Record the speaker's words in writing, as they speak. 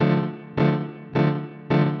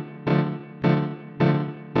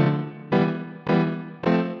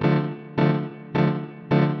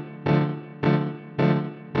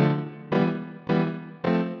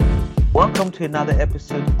Welcome to another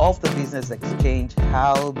episode of the Business Exchange,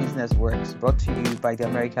 How Business Works, brought to you by the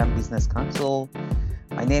American Business Council.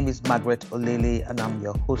 My name is Margaret Olele, and I'm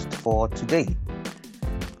your host for today.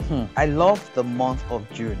 I love the month of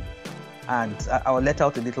June, and I'll let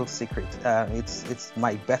out a little secret. It's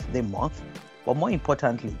my birthday month, but more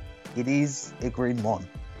importantly, it is a green month.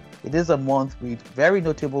 It is a month with very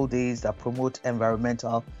notable days that promote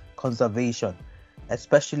environmental conservation,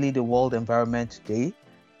 especially the World Environment Day,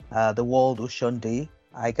 the World Ocean Day.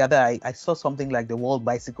 I gather I saw something like the World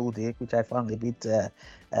Bicycle Day, which I found a bit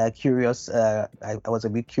curious. I was a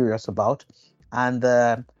bit curious about, and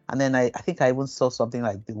then I think I even saw something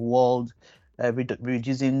like the World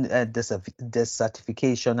Reducing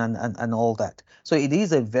Desertification and all that. So it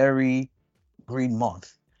is a very green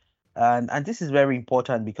month. And this is very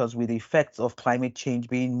important because with the effects of climate change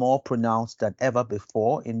being more pronounced than ever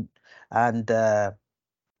before and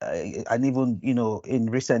and even in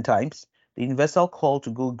recent times, the universal call to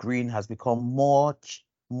go green has become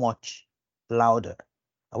much louder.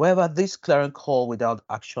 However, this clarion call without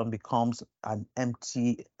action becomes an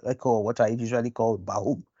empty echo, what I usually call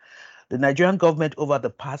bahum. The Nigerian government over the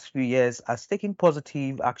past few years has taken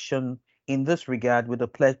positive action in this regard with a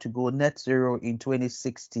pledge to go net zero in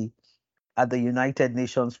 2060 at the United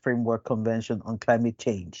Nations Framework Convention on Climate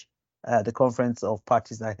Change, the conference of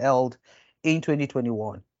parties that held in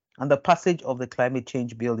 2021, and the passage of the climate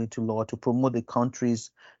change bill into law to promote the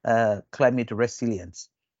country's climate resilience.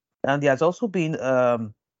 And there has also been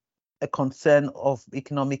a concern of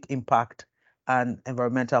economic impact and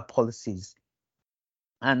environmental policies.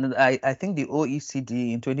 And I think the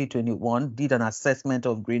OECD in 2021 did an assessment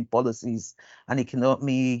of green policies and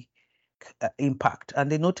economic impact,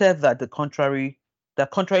 and they noted that contrary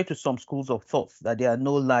to some schools of thought, that there are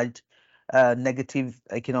no large negative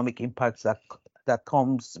economic impacts that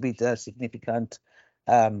comes with a significant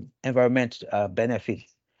environment benefit.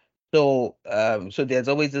 So there's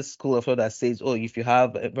always this school of thought that says, oh, if you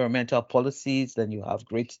have environmental policies, then you have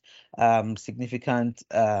great significant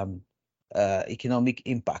economic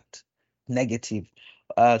impact, negative.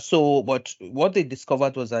 But what they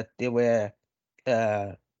discovered was that there were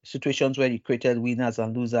situations where you created winners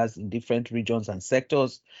and losers in different regions and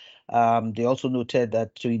sectors. They also noted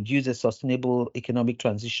that to induce a sustainable economic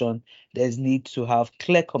transition, there's need to have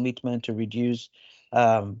clear commitment to reduce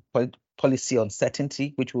policy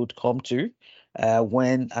uncertainty, which we'll come to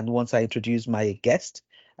when and once I introduce my guest.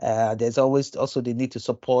 There's always also the need to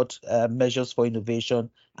support measures for innovation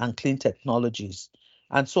and clean technologies,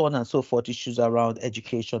 and so on and so forth, issues around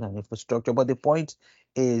education and infrastructure. But the point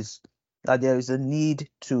is that there is a need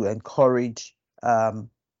to encourage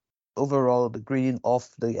overall the greening of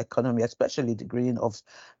the economy, especially the greening of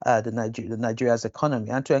Nigeria's economy.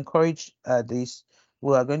 And to encourage this,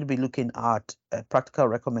 we are going to be looking at practical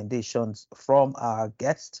recommendations from our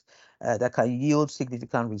guests that can yield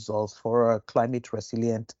significant results for a climate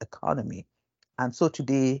resilient economy. And so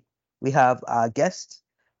today we have our guest,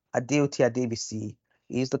 Adeoti Adebisi.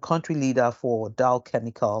 He is the country leader for Dow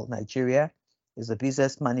Chemical Nigeria. He's the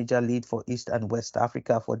business manager lead for East and West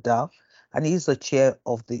Africa for Dow, and he's the chair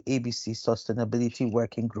of the ABC Sustainability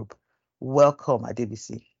Working Group. Welcome,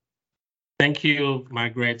 Adebisi. Thank you,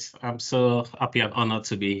 Margaret. I'm so happy and honored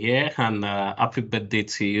to be here, and happy birthday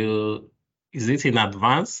to you. Is it in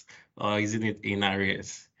advance or is it in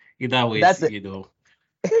arrears? Either way,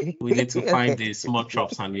 we need to find the small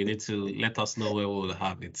chops, and you need to let us know where we will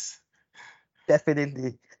have it.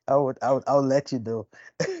 Definitely, I'll let you know.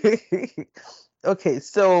 Okay,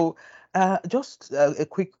 so just a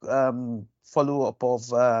quick follow-up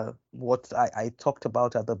of what I talked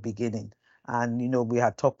about at the beginning. And, we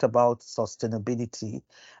had talked about sustainability,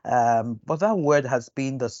 but that word has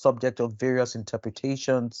been the subject of various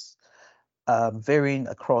interpretations, varying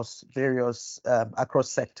across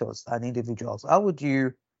sectors and individuals. How would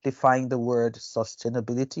you define the word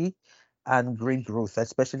sustainability and green growth,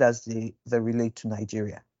 especially as they relate to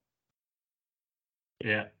Nigeria?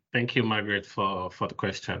 Yeah, thank you, Margaret, for the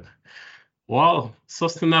question. Well,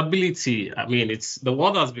 sustainability, I mean, the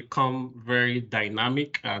world has become very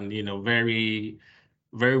dynamic and, very,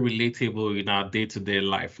 very relatable in our day-to-day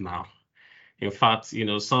life now. In fact,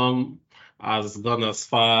 some has gone as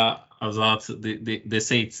far as that they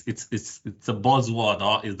say it's a buzzword,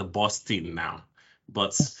 or is the boss thing now.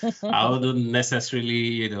 But I wouldn't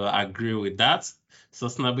necessarily, agree with that.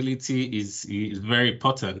 Sustainability is very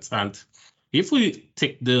important. And if we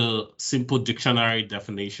take the simple dictionary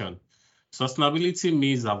definition, sustainability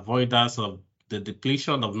means avoidance of the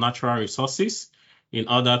depletion of natural resources in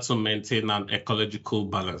order to maintain an ecological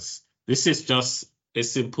balance. This is just a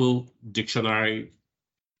simple dictionary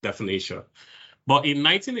definition. But in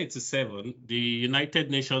 1987, the United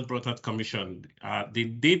Nations Broadband Commission,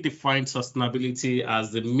 they defined sustainability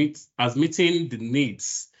as meeting the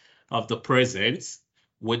needs of the present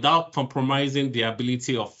without compromising the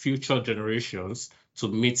ability of future generations to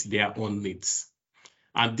meet their own needs.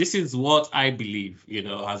 And this is what I believe,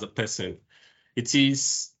 as a person. It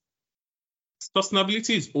is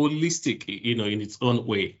Sustainability is holistic, in its own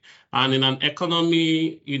way. And in an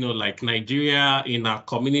economy, like Nigeria, in our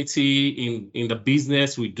community, in the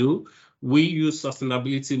business we do, we use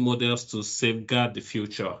sustainability models to safeguard the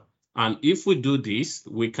future. And if we do this,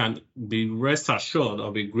 we can be rest assured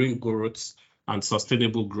of a green growth and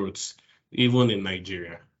sustainable growth, even in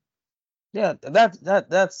Nigeria. Yeah, that's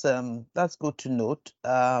good to note.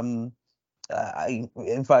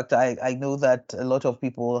 In fact, I know that a lot of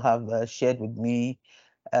people have shared with me.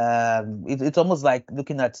 It's almost like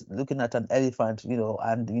looking at an elephant,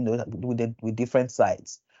 and with different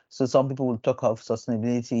sides. So some people will talk of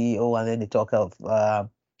sustainability, and then they talk of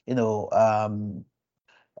you know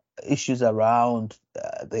issues around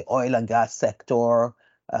the oil and gas sector.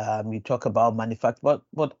 You talk about manufacturing,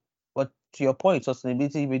 but to your point,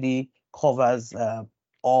 sustainability really covers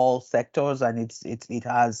all sectors, and it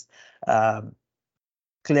has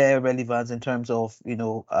clear relevance in terms of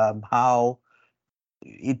how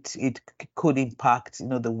it could impact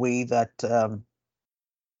the way that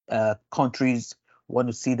countries want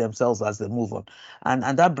to see themselves as they move on.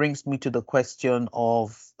 And that brings me to the question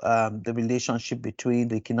of the relationship between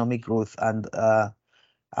the economic growth and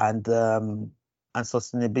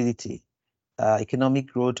sustainability, economic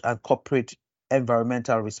growth and corporate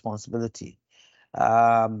environmental responsibility.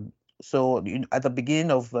 So at the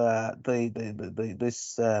beginning of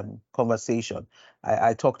this conversation,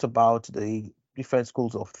 I talked about the different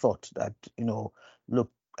schools of thought that look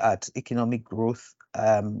at economic growth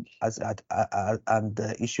as at and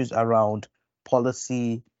the issues around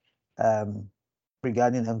policy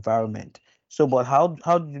regarding environment. So, but how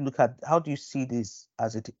do you see this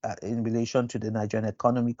as it in relation to the Nigerian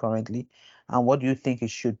economy currently, and what do you think it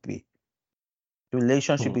should be? The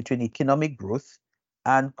relationship between economic growth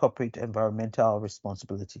and corporate environmental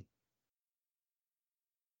responsibility.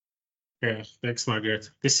 Yeah, thanks, Margaret.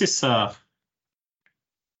 This is a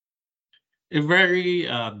very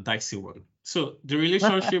dicey one. So the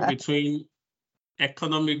relationship between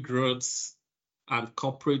economic growth and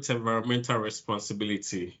corporate environmental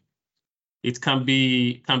responsibility, it can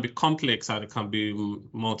be complex and it can be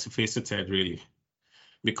multifaceted, really.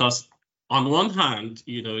 Because on one hand,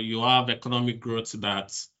 you have economic growth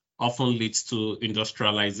that often leads to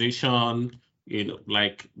industrialization.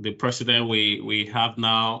 Like the president we have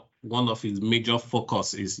now, one of his major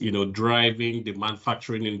focus is, driving the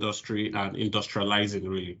manufacturing industry and industrializing,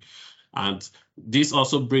 really. And this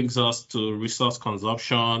also brings us to resource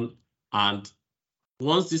consumption. And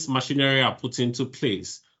once this machinery are put into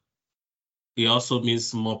place, it also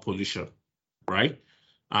means more pollution, right?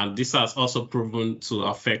 And this has also proven to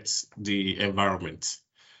affect the environment.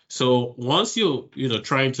 So once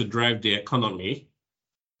trying to drive the economy,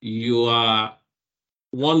 you are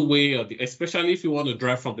one way or the, especially if you want to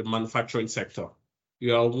drive from the manufacturing sector,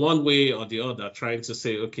 you are one way or the other trying to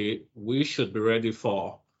say, okay, we should be ready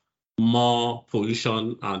for more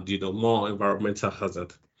pollution and more environmental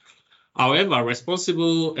hazard. However,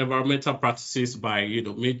 responsible environmental practices by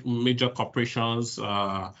major corporations,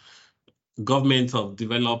 government of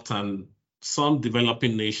developed and some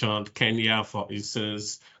developing nations, Kenya, for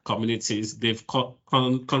instance, communities, they've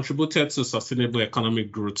contributed to sustainable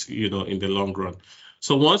economic growth, in the long run.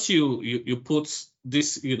 So once you put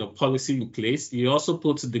this, policy in place, you also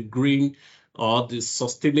put the green or the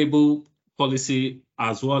sustainable policy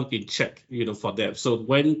as well in check, for them. So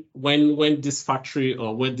when this factory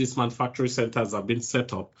or when these manufacturing centers have been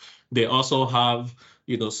set up, they also have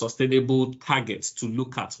sustainable targets to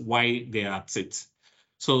look at why they are at it.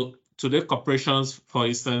 So today, corporations, for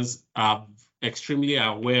instance, are extremely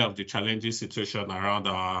aware of the challenging situation around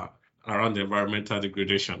environmental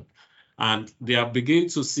degradation. And they are beginning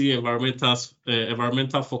to see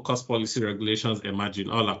environmental focused policy regulations emerging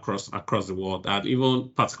all across the world, and even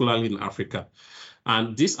particularly in Africa.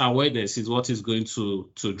 And this awareness is what is going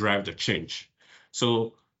to drive the change.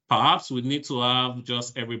 So perhaps we need to have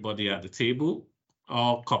just everybody at the table,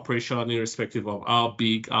 or corporation, irrespective of how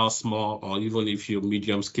big, how small, or even if you're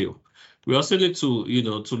medium scale. We also need to,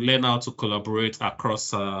 to learn how to collaborate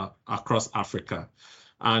across Africa.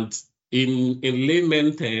 And in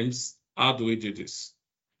layman terms, how do we do this?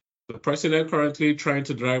 The president currently trying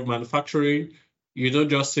to drive manufacturing, you don't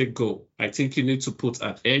just say go. I think you need to put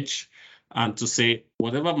an edge and to say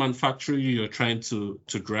whatever manufacturing you're trying to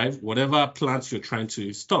drive, whatever plants you're trying to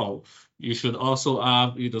install, you should also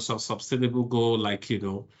have, some sustainable goal, like,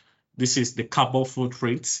 this is the carbon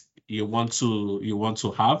footprint you want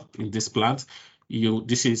to have in this plant.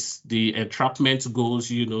 This is the entrapment goals,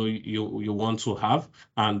 you want to have,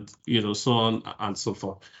 and, so on and so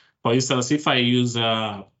forth. For instance, if I use,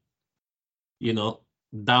 Dow,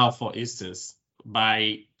 for instance,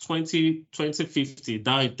 by 2050,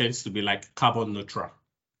 Dow intends to be like carbon neutral.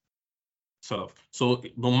 So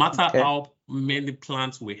no matter how many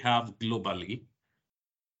plants we have globally,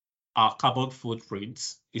 our carbon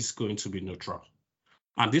footprint is going to be neutral.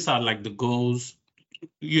 And these are like the goals,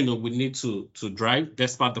 we need to drive,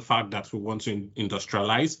 despite the fact that we want to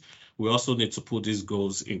industrialize. We also need to put these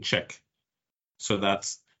goals in check so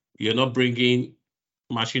that you're not bringing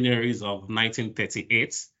machineries of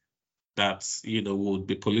 1938 that, would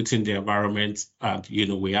be polluting the environment, and,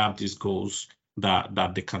 we have these goals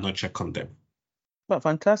that they cannot check on them. Well,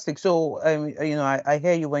 fantastic. So, I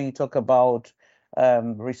hear you when you talk about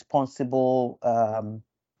responsible,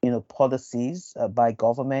 policies by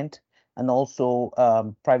government, and also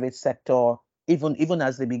private sector, even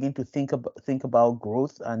as they begin to think about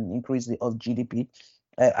growth and increase of GDP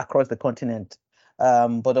across the continent,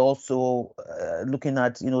 but also looking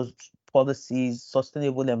at policies,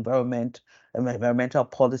 sustainable environmental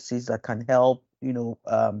policies that can help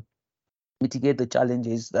mitigate the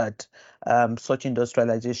challenges that such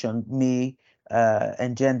industrialization may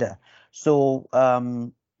engender. So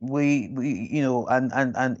and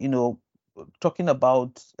talking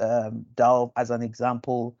about Dow as an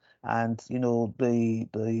example, and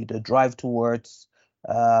the drive towards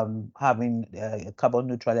having a carbon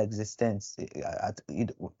neutral existence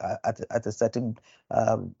at a certain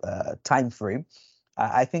time frame.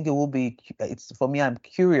 I think it will be. It's for me. I'm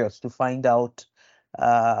curious to find out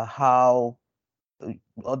how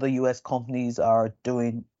other US companies are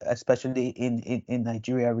doing, especially in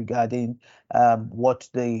Nigeria, regarding what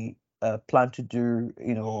they plan to do,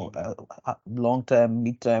 long term,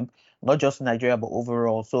 mid term, not just Nigeria, but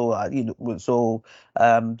overall. So,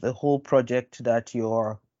 the whole project that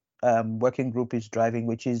your working group is driving,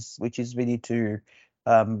 which is really to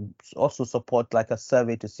also support like a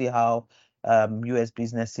survey to see how US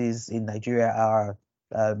businesses in Nigeria are,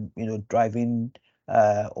 driving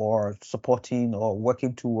or supporting or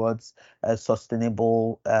working towards a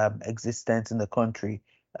sustainable existence in the country,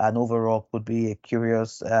 and overall could be a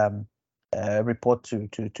curious report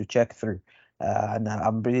to check through. And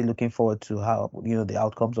I'm really looking forward to how the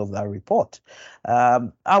outcomes of that report. I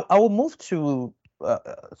will move to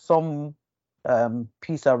some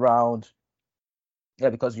piece around,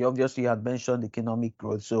 because you obviously had mentioned economic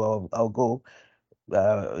growth, so I'll go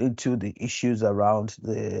into the issues around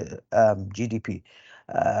the GDP.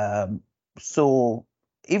 So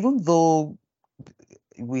even though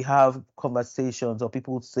we have conversations, or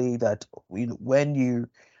people say that when you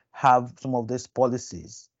have some of these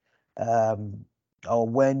policies, or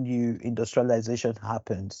when industrialization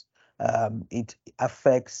happens, it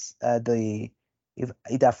affects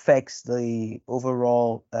it affects the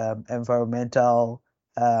overall environmental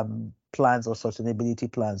plans or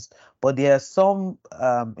sustainability plans. But there's some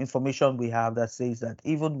information we have that says that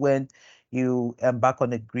even when you embark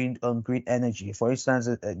on green energy, for instance,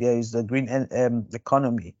 there is the green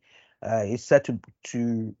economy. It's set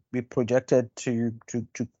to be projected to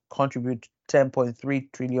contribute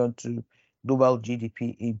 10.3 trillion to global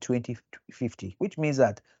GDP in 2050, which means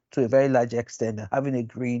that to a very large extent, having a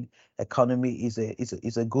green economy is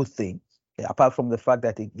a good thing. Apart from the fact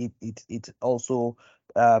that it also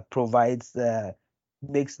provides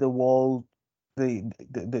makes the world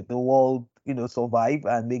the world survive,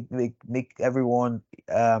 and make everyone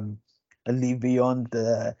live beyond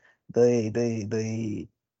the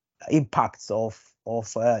impacts of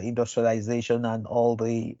industrialization and all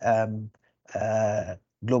the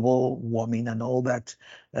global warming and all that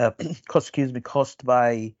caused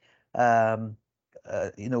by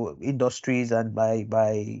industries and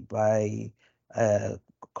by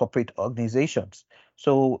corporate organizations.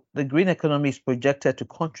 So the green economy is projected to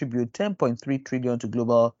contribute 10.3 trillion to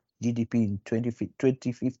global GDP in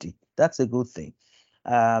 2050. That's a good thing.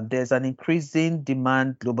 There's an increasing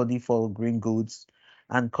demand globally for green goods,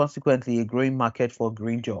 and consequently a growing market for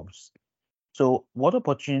green jobs. So what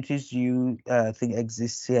opportunities do you think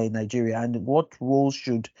exist here in Nigeria, and what role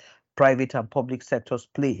should private and public sectors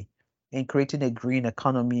play in creating a green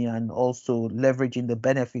economy and also leveraging the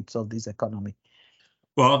benefits of this economy?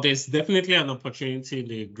 Well, there's definitely an opportunity in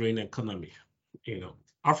the green economy.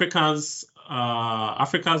 Africa's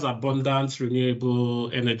abundant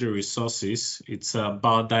renewable energy resources. It's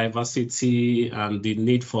about diversity and the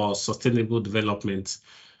need for sustainable development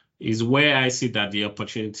is where I see that the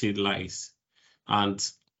opportunity lies. And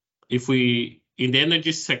if we, in the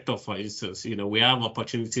energy sector, for instance, we have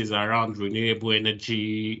opportunities around renewable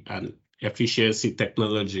energy and efficiency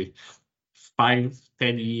technology. 5,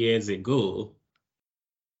 10 years ago,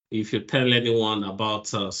 if you tell anyone about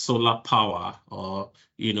solar power or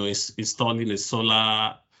installing a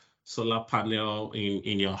solar panel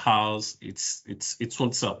in your house, it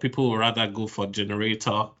won't sell. People will rather go for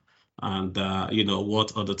generator and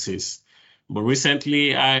what other things. But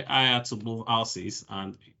recently, I had to move houses,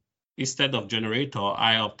 and instead of generator,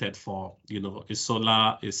 I opted for a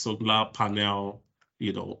solar panel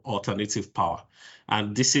alternative power,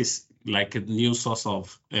 and this is like a new source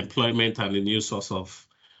of employment and a new source of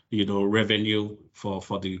revenue for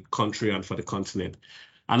the country and for the continent.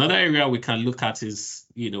 Another area we can look at is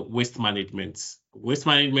waste management. Waste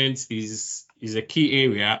management is a key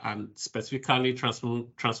area, and specifically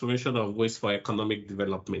transformation of waste for economic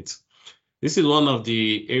development. This is one of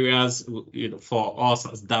the areas for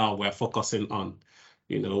us as DAO we're focusing on.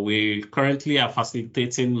 We currently are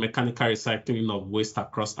facilitating mechanical recycling of waste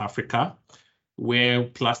across Africa, where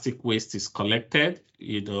plastic waste is collected,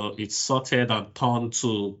 it's sorted and turned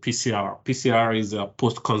to PCR. PCR is a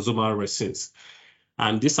post-consumer residues.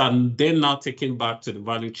 And these are then now taken back to the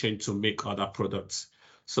value chain to make other products.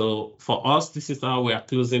 So for us, this is how we are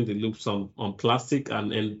closing the loops on plastic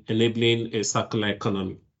and enabling a circular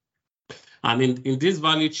economy. And in this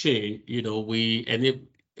value chain, we enable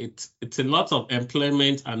it's a lot of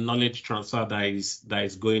employment and knowledge transfer that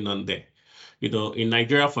is going on there. In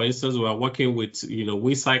Nigeria, for instance, we are working with,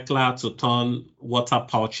 WeCycler to turn water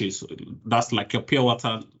pouches. That's like your pure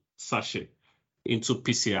water sachet into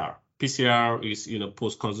PCR. PCR is,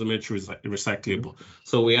 post-consumer recyclable.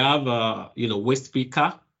 So we have, waste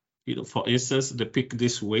picker. For instance, they pick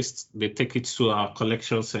this waste, they take it to our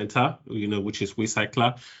collection center, which is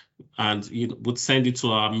WeCycler, and would send it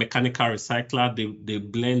to our mechanical recycler. They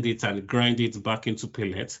blend it and grind it back into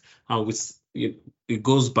pellets, and it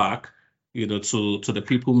goes back to the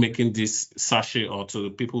people making this sachet, or to the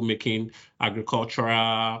people making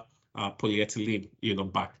agricultural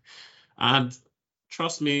polyethylene, back. And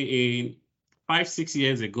trust me, in 5-6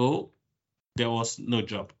 years ago, there was no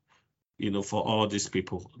job, for all these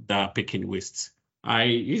people that are picking waste.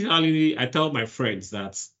 I tell my friends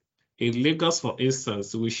that in Lagos, for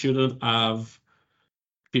instance, we shouldn't have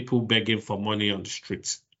people begging for money on the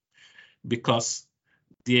streets, because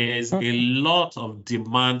there's a lot of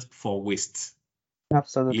demand for waste.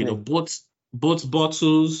 Absolutely. Both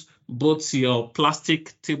bottles, both your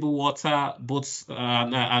plastic table water, both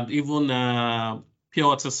and even pure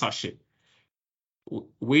water sachet.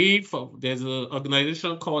 There's an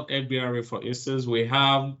organization called FBRA, for instance. We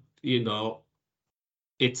have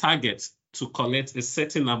a target to collect a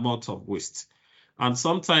certain amount of waste, and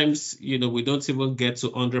sometimes we don't even get to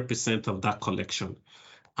 100% of that collection.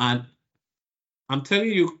 And I'm telling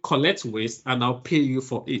you, collect waste and I'll pay you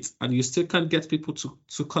for it, and you still can't get people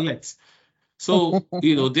to collect. So,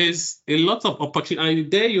 there's a lot of opportunity.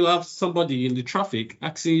 And there you have somebody in the traffic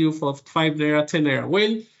asking you for 5 naira, 10 naira.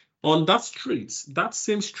 When on that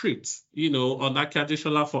same street, on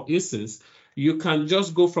Akadeshola, for instance, you can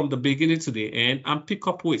just go from the beginning to the end and pick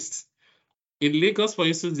up waste. In Lagos, for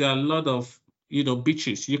instance, there are a lot of,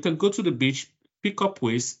 beaches. You can go to the beach, pick up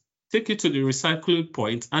waste, take it to the recycling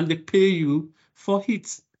point, and they pay you for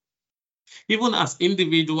it. Even as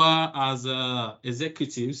individual, as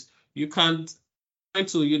executives, you can try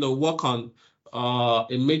to work on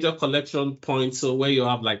a major collection point. So where you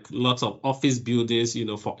have like lots of office buildings,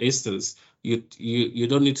 for instance, you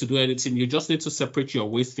don't need to do anything. You just need to separate your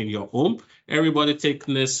waste in your home. Everybody take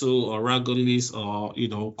Nestle or Ragolis or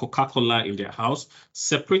Coca-Cola in their house.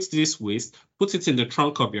 Separate this waste, put it in the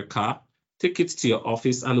trunk of your car, take it to your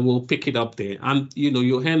office, and we'll pick it up there. And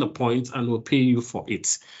you earn a point, and we'll pay you for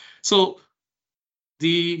it. So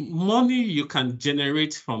the money you can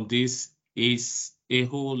generate from this is a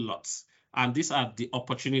whole lot. And these are the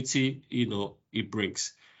opportunity, it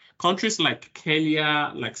brings. Countries like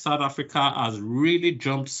Kenya, like South Africa has really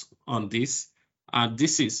jumped on this. And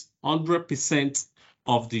this is 100%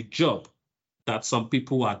 of the job that some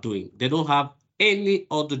people are doing. They don't have any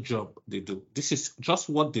other job they do. This is just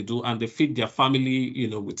what they do, and they feed their family,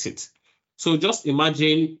 with it. So just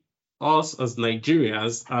imagine us as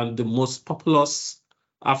Nigerians and the most populous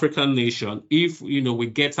African nation. If, we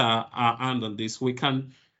get our hand on this, we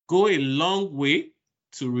can go a long way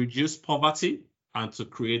to reduce poverty and to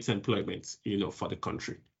create employment, for the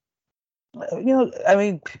country. I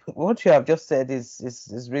mean, what you have just said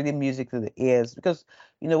is really music to the ears because,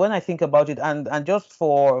 when I think about it, and just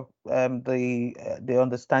for the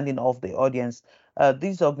understanding of the audience,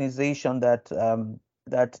 this organization that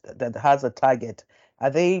has a target, are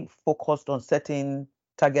they focused on setting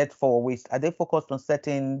target for waste? Are they focused on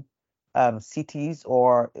setting cities,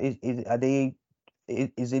 or is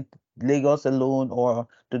it Lagos alone, or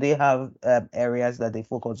do they have areas that they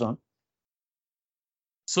focus on?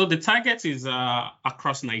 So the target is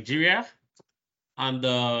across Nigeria, and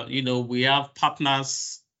we have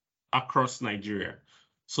partners across Nigeria.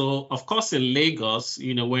 So of course in Lagos,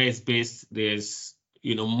 where it's based, there's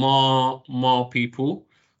more people,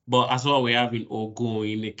 but as well we have in Ogun,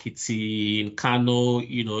 in Ekiti, in Kano,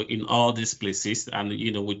 in all these places, and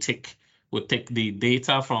we take the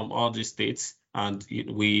data from all these states, and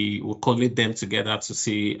we collate them together to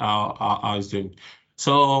see how it's doing.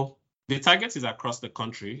 So the target is across the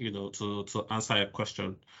country, to answer your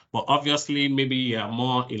question. But obviously, maybe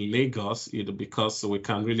more in Lagos, because we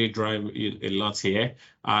can really drive a lot here.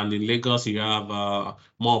 And in Lagos, you have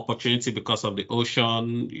more opportunity because of the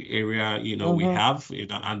ocean area, we Mm-hmm. have,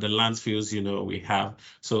 and the landfills, we have.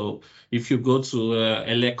 So if you go to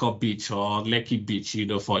Eleko Beach or Lekki Beach,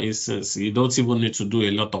 for instance, you don't even need to do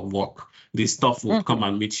a lot of work. The stuff would come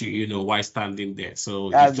and meet you, while standing there.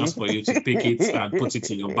 So it's Abi. just for you to pick it and put it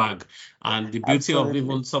in your bag. And the beauty of Absolutely.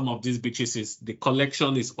 even some of these beaches is the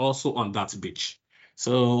collection is also on that beach.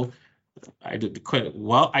 So I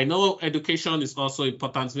know education is also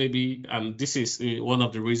important, maybe, and this is one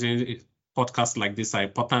of the reasons podcasts like this are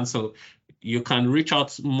important. So you can reach out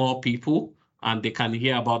to more people and they can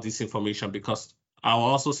hear about this information, because I will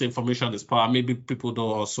also say information is power. Maybe people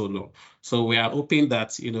don't also know. So we are hoping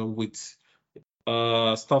that, with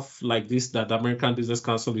stuff like this that the American Business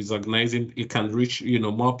Council is organizing, it can reach,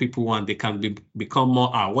 more people, and they can become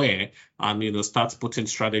more aware and, start putting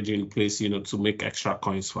strategy in place, to make extra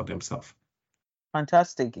coins for themselves.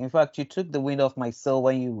 Fantastic. In fact, you took the wind off my sail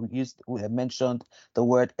when you mentioned the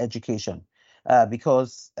word education,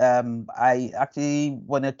 because I actually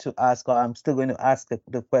wanted to ask, or I'm still going to ask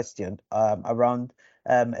the question around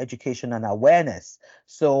education and awareness.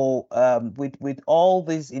 So, with all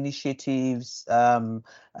these initiatives,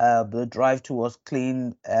 the drive towards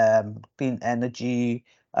clean energy,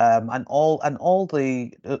 and all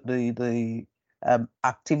the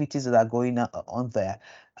activities that are going on there.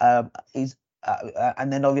 Is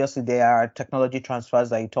And then obviously there are technology transfers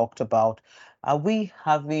that you talked about. Are we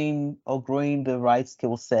having or growing the right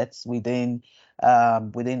skill sets within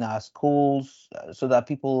our schools, so that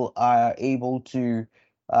people are able to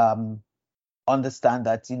um, understand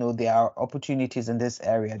that there are opportunities in this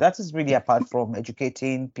area? That is really apart from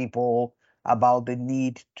educating people about the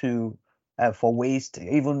need to for waste,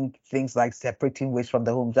 even things like separating waste from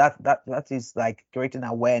the homes. That is like creating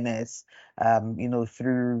awareness,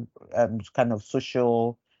 through kind of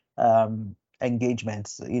social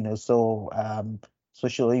engagements,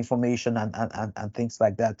 social information and things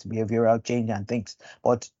like that, behavioral change and things.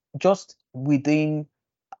 But just within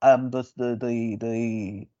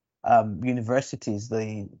the universities,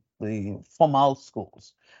 the formal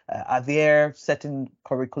schools, are there certain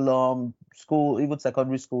curriculum, even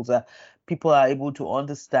secondary schools, that people are able to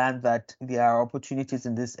understand that there are opportunities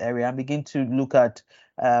in this area and begin to look at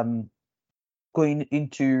um, going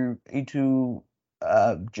into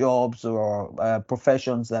jobs or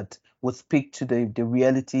professions that would speak to the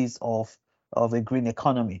realities of a green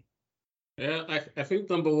economy? Yeah, I think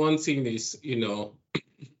number one thing is,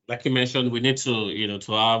 like you mentioned, we need to,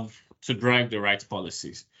 to drive the right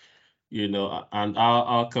policies, and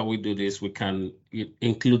how can we do this? We can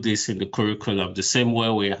include this in the curriculum the same way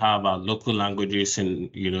we have our local languages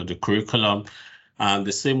in, the curriculum, and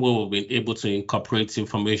the same way we've been able to incorporate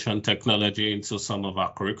information technology into some of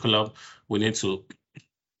our curriculum. We need to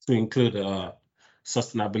include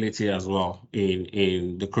sustainability as well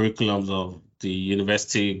in the curriculums of the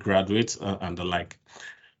university graduates and the like.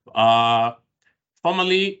 Uh,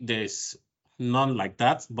 Formally, there's none like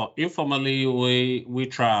that, but informally, we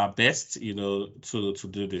try our best, to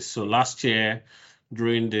do this. So last year,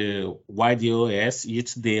 during the YDOS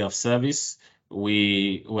Youth Day of Service,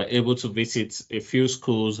 we were able to visit a few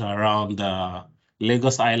schools around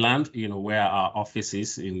Lagos Island, where our office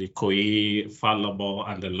is in Ikoyi, Falabo,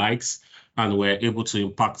 and the likes, and we're able to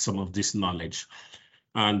impact some of this knowledge.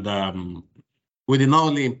 And we did not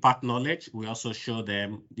only impart knowledge, we also show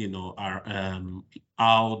them,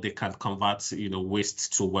 how they can convert,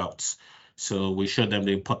 waste to wealth. So we show them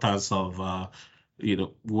the importance of,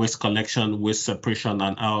 waste collection, waste separation,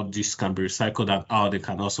 and how this can be recycled and how they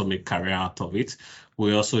can also make career out of it.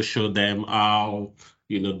 We also show them how,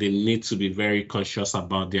 they need to be very conscious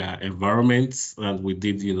about their environment. And we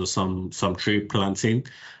did, some tree planting.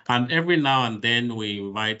 And every now and then we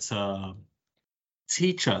invite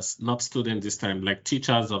teachers, not students this time, like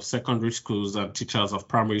teachers of secondary schools and teachers of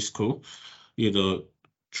primary school, we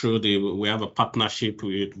have a partnership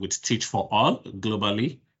with Teach for All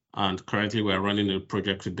globally. And currently we're running a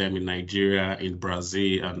project with them in Nigeria, in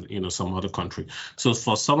Brazil, and, some other country. So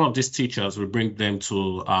for some of these teachers, we bring them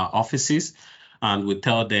to our offices and we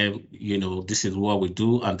tell them, this is what we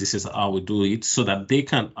do and this is how we do it, so that they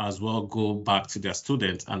can as well go back to their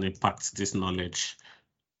students and impact this knowledge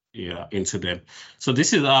into them. So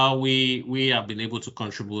this is how we have been able to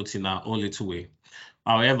contribute in our own little way.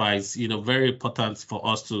 However, it's very important for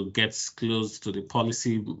us to get close to the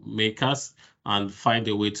policy makers and find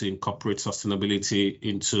a way to incorporate sustainability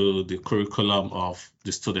into the curriculum of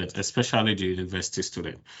the student, especially the university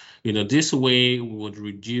student. This way would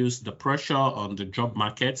reduce the pressure on the job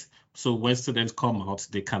market. So when students come out,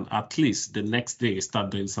 they can at least the next day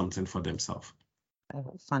start doing something for themselves.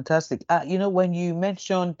 Fantastic. When you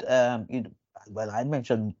mentioned, I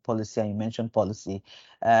mentioned policy and you mentioned policy.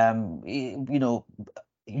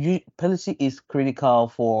 Policy is critical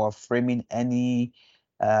for framing any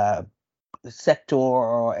sector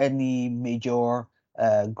or any major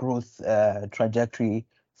growth trajectory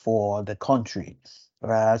for the country.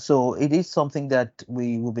 So it is something that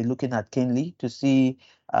we will be looking at keenly to see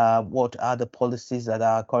what are the policies that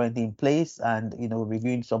are currently in place, and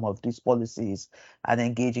reviewing some of these policies and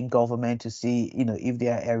engaging government to see if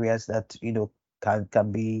there are areas that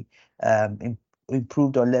can be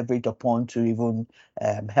improved or leveraged upon to even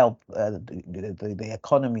help the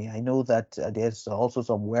economy. I know that there's also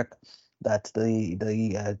some work that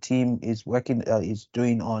the team is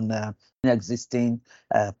doing on existing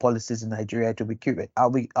policies in Nigeria to be curious.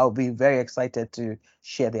 I'll be very excited to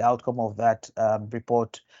share the outcome of that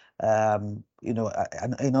report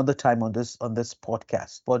another time on this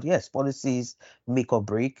podcast. But yes, policies make or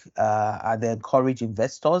break, and they encourage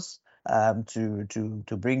investors to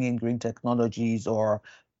bring in green technologies or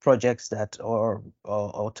projects that or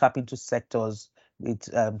tap into sectors with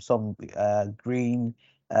some green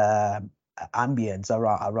ambience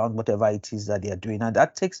around whatever it is that they are doing. And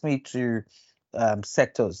that takes me to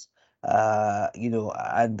sectors,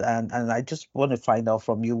 and I just want to find out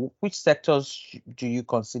from you, which sectors do you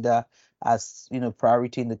consider as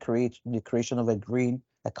priority in the creation of a green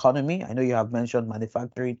economy? I know you have mentioned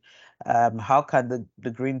manufacturing. How can the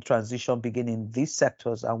green transition begin in these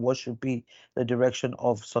sectors, and what should be the direction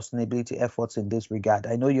of sustainability efforts in this regard?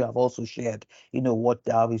 I know you have also shared, what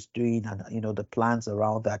Dow is doing and the plans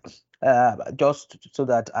around that. Just so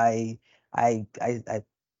that I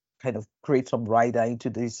kind of create some rider into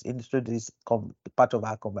this part of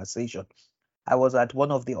our conversation. I was at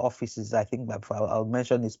one of the offices, I think that I'll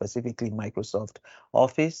mention it specifically, Microsoft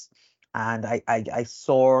Office, and I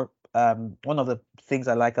saw one of the things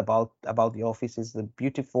I like about the office is the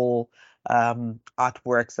beautiful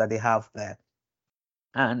artworks that they have there,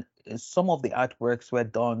 and some of the artworks were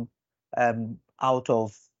done out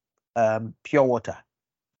of pure water.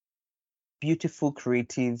 Beautiful,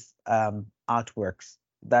 creative artworks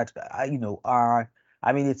that are.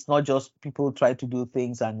 I mean, it's not just people try to do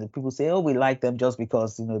things and the people say, "Oh, we like them," just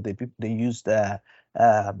because they use the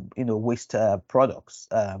waste products,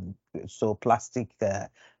 so plastic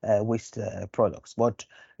waste products, but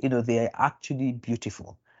they are actually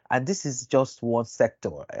beautiful. And this is just one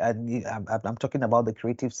sector, and I'm talking about the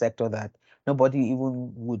creative sector that nobody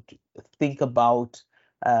even would think about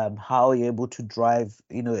how you're able to drive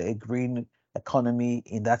a green economy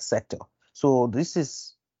in that sector. So this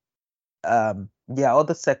is there are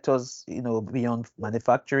other sectors beyond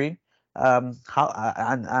manufacturing, how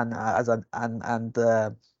and as an and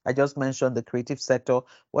I just mentioned the creative sector.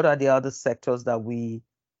 What are the other sectors that we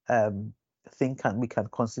think we can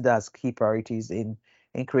consider as key priorities in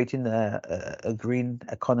creating a green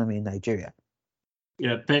economy in Nigeria?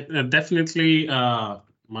 Yeah, definitely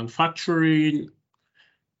manufacturing.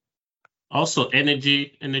 Also,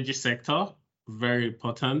 energy sector, very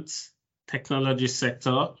important. Technology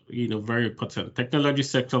sector, very important. Technology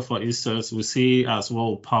sector, for instance, we see as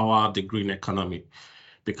well power the green economy,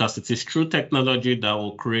 because it is through technology that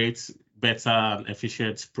will create better and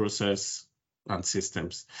efficient process and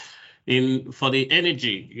systems. For the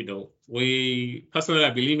energy, we personally,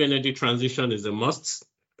 I believe energy transition is a must.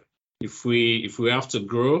 If we have to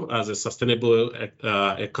grow as a sustainable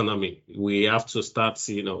economy, we have to start,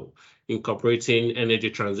 incorporating energy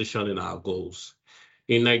transition in our goals.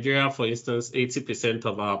 In Nigeria, for instance, 80%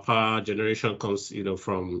 of our power generation comes,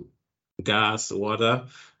 from gas, water,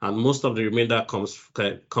 and most of the remainder comes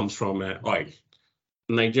from oil.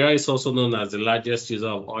 Nigeria is also known as the largest user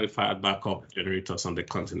of oil-fired backup generators on the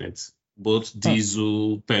continent, both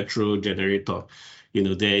diesel, petrol generator.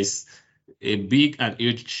 There is a big and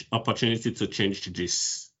huge opportunity to change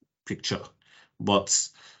this picture. But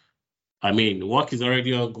I mean, work is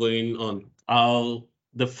already ongoing on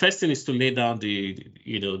the first thing is to lay down the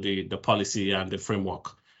policy and the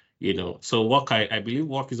framework. So I believe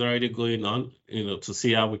work is already going on, to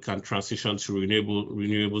see how we can transition to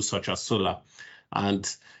renewables such as solar. And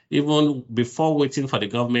even before waiting for the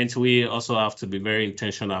government, we also have to be very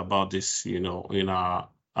intentional about this,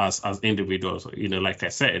 as individuals. Like I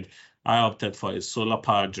said, I opted for a solar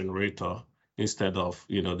power generator instead of,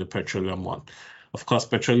 the petroleum one. Of course,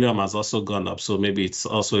 petroleum has also gone up, so maybe it's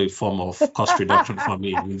also a form of cost reduction for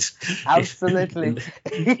me. Absolutely.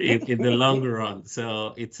 in the long run.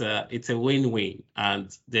 So it's a win-win,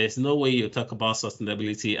 and there's no way you talk about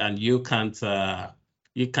sustainability and you can't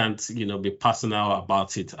be personal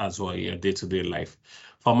about it as well in your day-to-day life.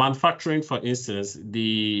 For manufacturing, for instance,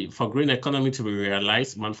 for green economy to be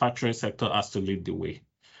realized, manufacturing sector has to lead the way.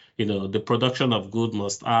 The production of goods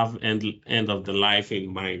must have end of the life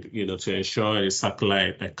in mind, to ensure a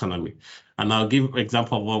circular economy. And I'll give an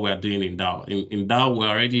example of what we're doing in Dow. In Dow, we're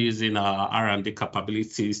already using our R&D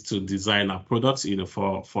capabilities to design our products,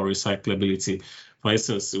 for recyclability. For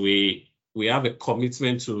instance, we have a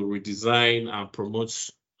commitment to redesign and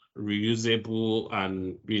promote reusable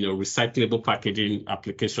and recyclable packaging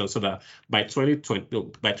applications, so that by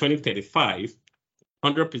 2035,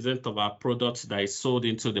 100% of our products that is sold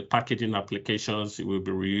into the packaging applications will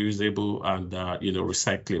be reusable and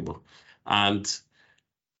recyclable. And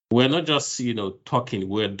we're not just talking;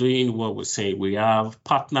 we're doing what we're saying. We have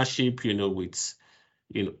partnership, with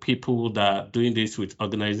people that are doing this, with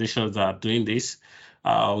organizations that are doing this.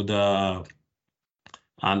 And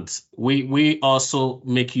we also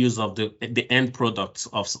make use of the end products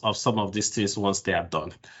of some of these things once they are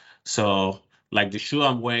done. So, like the shoe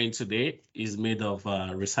I'm wearing today is made of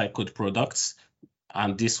recycled products,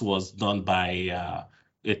 and this was done by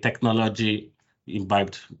a technology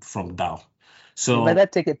imbibed from Dow. So you better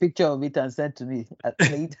take a picture of it and send to me.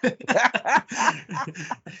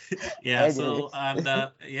 Yeah. Anyways. So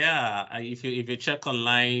if you check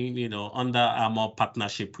online, Under Armour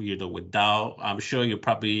partnership, with Dow, I'm sure you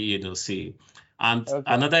probably see. And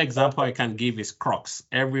another example I can give is Crocs.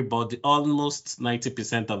 Everybody, almost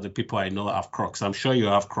 90% of the people I know have Crocs. I'm sure you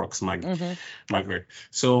have Crocs, Margaret.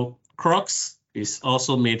 So Crocs is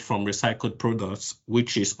also made from recycled products,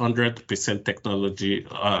 which is 100% technology.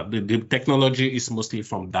 The technology is mostly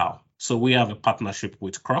from Dow. So we have a partnership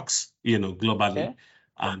with Crocs, globally. Okay.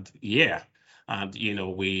 And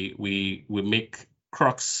we make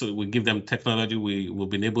Crocs, we give them technology we've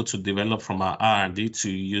been able to develop from our R&D to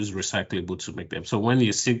use recyclable to make them. So when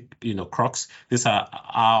you see, Crocs, these are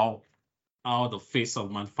how the face of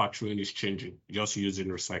manufacturing is changing, just using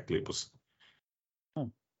recyclables.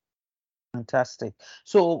 Fantastic.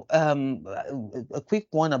 So a quick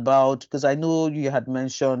one about, because I know you had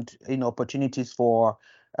mentioned, opportunities for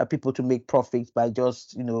people to make profits by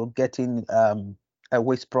just, getting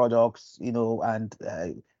waste products, and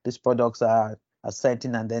these products are sent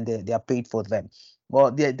in and then they are paid for them. Well,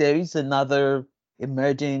 there is another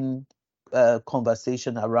emerging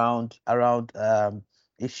conversation around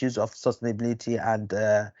issues of sustainability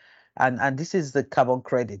and this is the carbon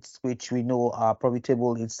credits, which we know are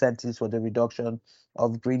profitable incentives for the reduction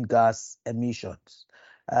of green gas emissions.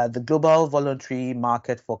 The global voluntary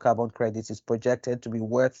market for carbon credits is projected to be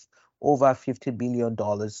worth over $50 billion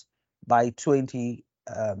by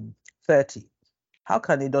 2030. How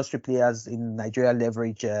can industry players in Nigeria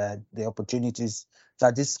leverage the opportunities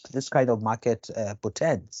that this kind of market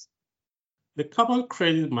portends? The carbon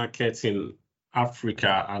credit market in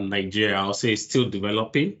Africa and Nigeria, I'll say, is still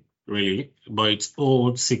developing, really, but it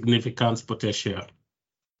holds significant potential.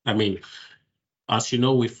 I mean, as you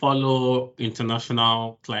know, we follow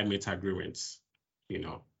international climate agreements, and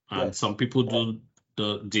yes. Some people do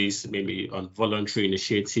this maybe on voluntary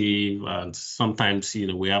initiative, and sometimes,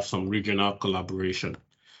 we have some regional collaboration.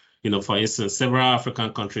 For instance, several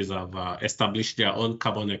African countries have established their own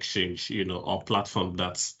carbon exchange, or platform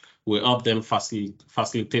that will help them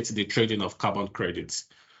facilitate the trading of carbon credits.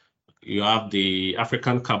 You have the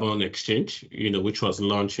African Carbon Exchange, which was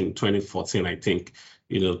launched in 2014, I think,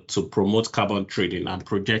 to promote carbon trading and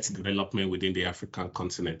project development within the African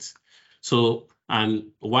continent. So, and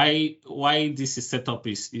why this is set up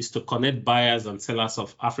is to connect buyers and sellers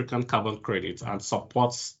of African carbon credits and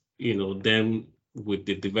support, them with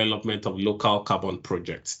the development of local carbon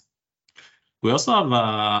projects. We also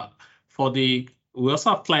have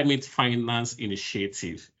climate finance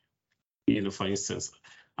initiative. For instance,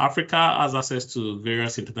 Africa has access to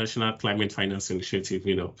various international climate finance initiatives.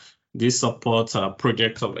 This supports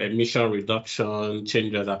projects of emission reduction,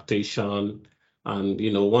 change adaptation,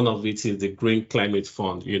 and one of it is the Green Climate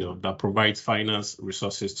Fund, that provides finance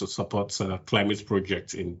resources to support climate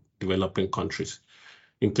projects in developing countries,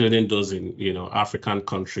 including those in African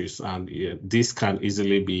countries, and this can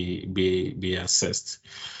easily be assessed.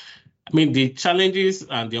 I mean, the challenges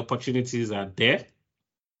and the opportunities are there,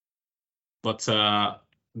 but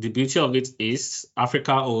the beauty of it is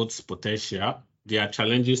Africa holds potential. There are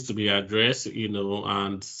challenges to be addressed,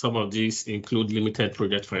 and some of these include limited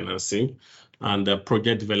project financing and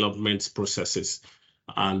project development processes.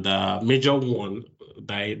 And major one,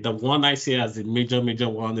 the one I see as the major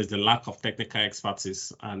one is the lack of technical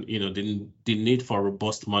expertise and, the need for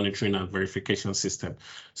robust monitoring and verification system.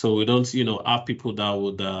 So we don't, have people that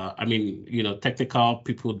would, technical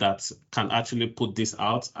people that can actually put this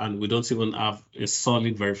out, and we don't even have a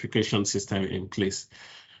solid verification system in place.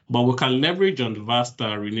 But we can leverage on the vast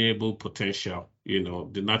renewable potential,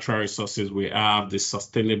 the natural resources we have, the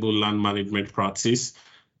sustainable land management practice,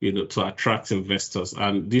 to attract investors.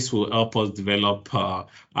 And this will help us develop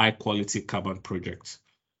high quality carbon projects.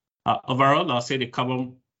 Overall, I'll say the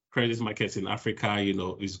carbon credit market in Africa,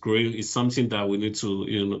 is growing. It's something that we need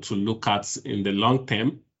to, to look at in the long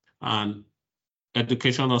term, and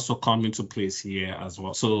education also come into place here as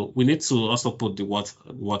well. So we need to also put the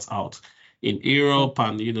what's out. In Europe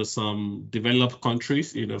and some developed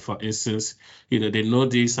countries, for instance, they know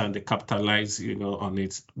this and they capitalize, on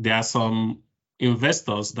it. There are some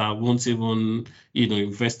investors that won't even,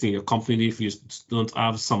 invest in your company if you don't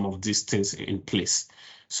have some of these things in place.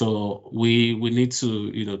 So we need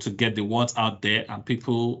to, to get the word out there, and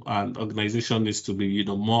people and organizations needs to be,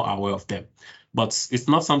 more aware of them. But it's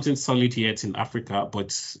not something solid yet in Africa,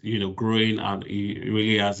 but growing, and it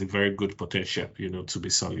really has a very good potential, to be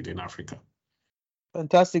solid in Africa.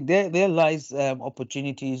 Fantastic. There lies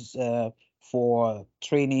opportunities for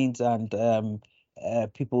trainings and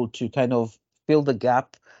people to kind of fill the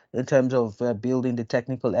gap in terms of building the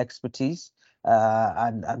technical expertise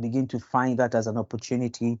and begin to find that as an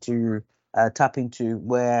opportunity to tap into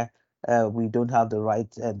where we don't have the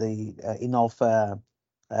right enough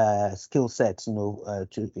skill sets,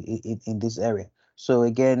 in this area. So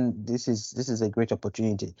again, this is a great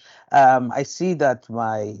opportunity. I see that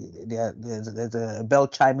there's a bell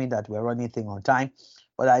chiming that we're running thing on time,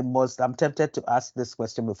 but I'm tempted to ask this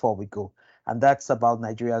question before we go, and that's about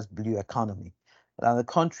Nigeria's blue economy. Now, the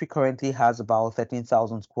country currently has about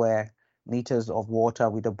 13,000 square meters of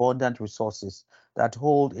water with abundant resources that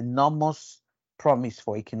hold enormous promise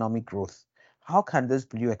for economic growth. How can this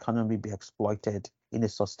blue economy be exploited in a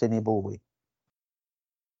sustainable way?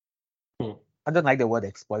 I don't like the word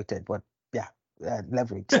exploited, but yeah,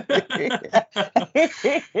 leverage.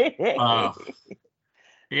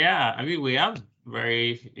 Yeah, I mean, we have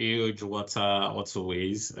very huge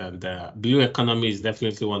waterways, and blue economy is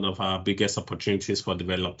definitely one of our biggest opportunities for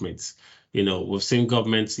development. We've seen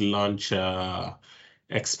governments launch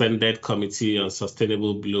expanded committee on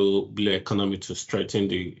sustainable blue economy to strengthen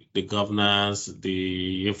the governance,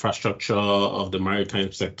 the infrastructure of the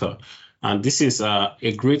maritime sector. And this is a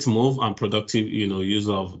great move and productive, use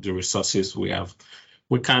of the resources we have.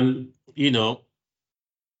 We can,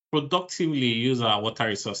 productively use our water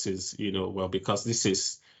resources, because this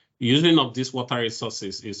is using of these water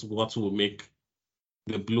resources is what will make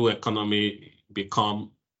the blue economy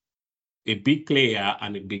become a big player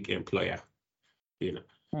and a big employer.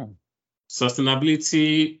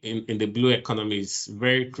 Sustainability in the blue economy is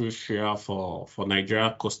very crucial for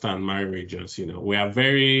Nigeria coastal and marine regions. We are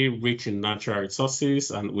very rich in natural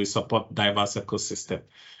resources, and we support diverse ecosystem.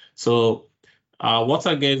 So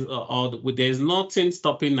Watergate, there's nothing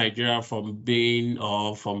stopping Nigeria from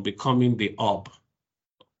becoming the hub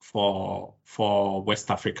for West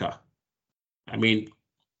Africa. I mean,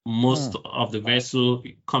 most of the vessels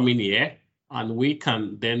coming here, and we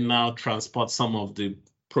can then now transport some of the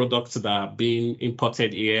products that are being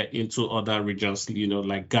imported here into other regions,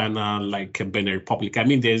 like Ghana, like Benin Republic. I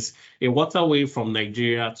mean, there's a waterway from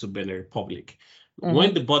Nigeria to Benin Republic.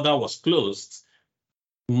 When the border was closed,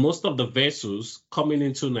 most of the vessels coming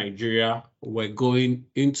into Nigeria were going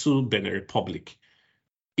into Benin Republic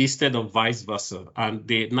instead of vice versa. And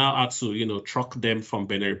they now had to, truck them from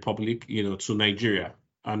Benin Republic, to Nigeria.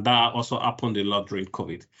 And that also happened a lot during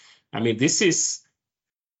COVID. I mean, this is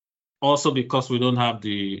also because we don't have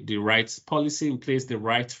the right policy in place, the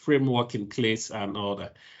right framework in place, and all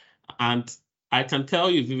that. And I can tell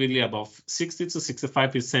you vividly about 60 to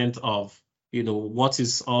 65% of what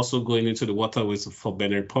is also going into the waterways for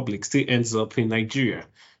Benin Republic still ends up in Nigeria.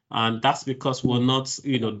 And that's because we're not,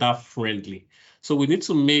 that friendly. So we need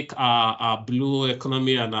to make our blue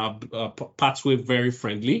economy and our pathway very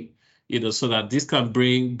friendly, so that this can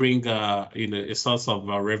bring a source of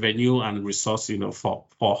revenue and resource, for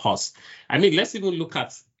us. I mean, let's even look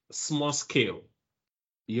at small scale.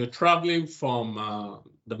 You're traveling from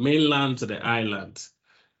the mainland to the island,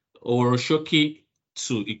 or Oshoki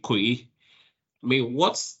to Ikoyi. I mean,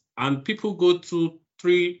 and people go to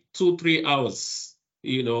 3 hours,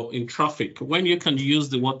 in traffic, when you can use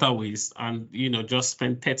the waterways and, just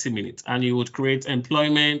spend 30 minutes, and you would create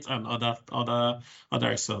employment and other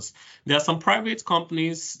resources. There are some private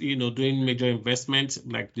companies, doing major investment,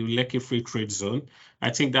 like the Lekki Free Trade Zone. I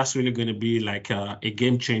think that's really going to be like a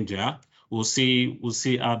game changer. We'll see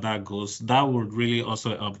how that goes. That would really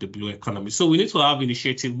also help the blue economy. So we need to have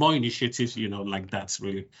more initiatives, like that,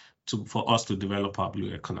 really, for us to develop our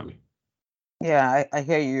blue economy. Yeah, I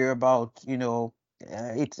hear you about,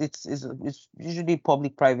 it's usually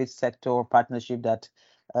public-private sector partnership that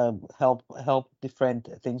help different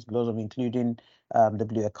things blossom, including the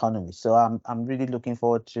blue economy. So I'm really looking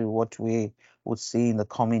forward to what we would see in the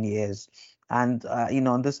coming years. And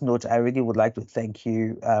on this note, I really would like to thank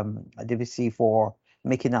you, Adebisi, for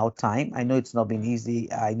making out time. I know it's not been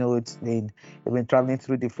easy. I know you've been traveling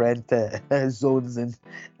through different zones and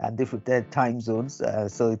different time zones,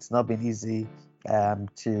 so it's not been easy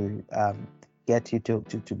to get you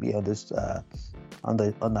to be on this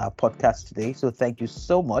on our podcast today. So thank you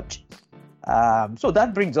so much. So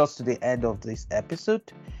that brings us to the end of this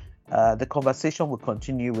episode. The conversation will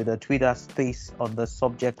continue with a Twitter space on the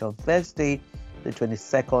subject on Thursday, the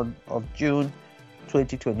 22nd of June,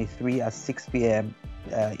 2023 at 6 p.m.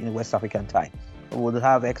 In West African time. We'll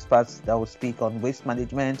have experts that will speak on waste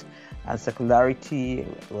management and circularity.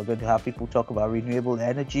 We're going to have people talk about renewable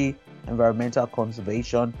energy, environmental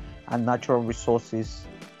conservation, and natural resources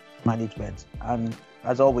management. And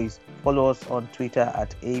as always, follow us on Twitter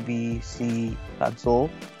at ABC Council,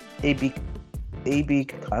 AB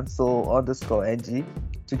Council_NG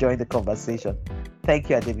to join the conversation. Thank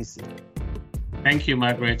you, Adebisi. Thank you,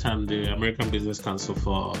 Margaret, and the American Business Council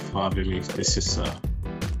for having me.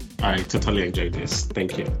 I totally enjoyed this.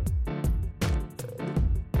 Thank you.